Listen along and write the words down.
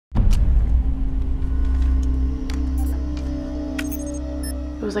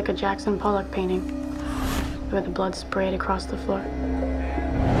was like a Jackson Pollock painting, where the blood sprayed across the floor.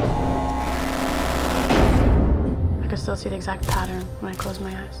 I could still see the exact pattern when I closed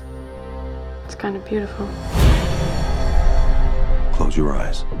my eyes. It's kind of beautiful. Close your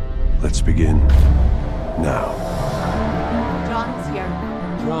eyes. Let's begin now. John's here.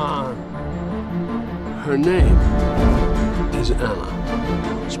 John. Her name is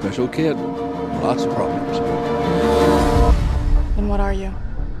Anna. Special kid. Lots of problems. And what are you?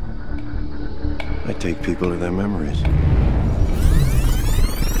 I take people to their memories.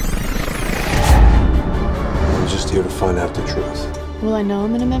 I'm just here to find out the truth. Will I know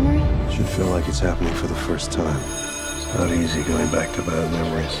him in a memory? It should feel like it's happening for the first time. It's not easy going back to bad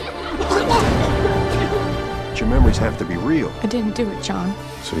memories. But your memories have to be real. I didn't do it, John.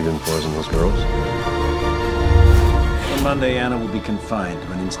 So you didn't poison those girls? On Monday, Anna will be confined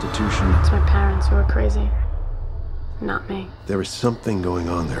to an institution. It's my parents who are crazy, not me. There is something going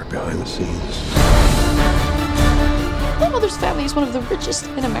on there behind the scenes. My mother's family is one of the richest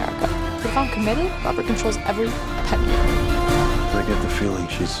in America. If I'm committed, Robert controls every penny. I get the feeling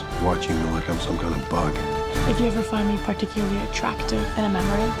she's watching me like I'm some kind of bug. If you ever find me particularly attractive in a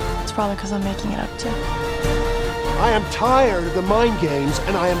memory, it's probably because I'm making it up too. I am tired of the mind games,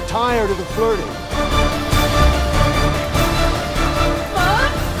 and I am tired of the flirting.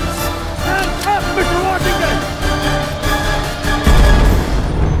 Mr. Washington!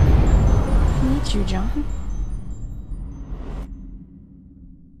 Meet you, John.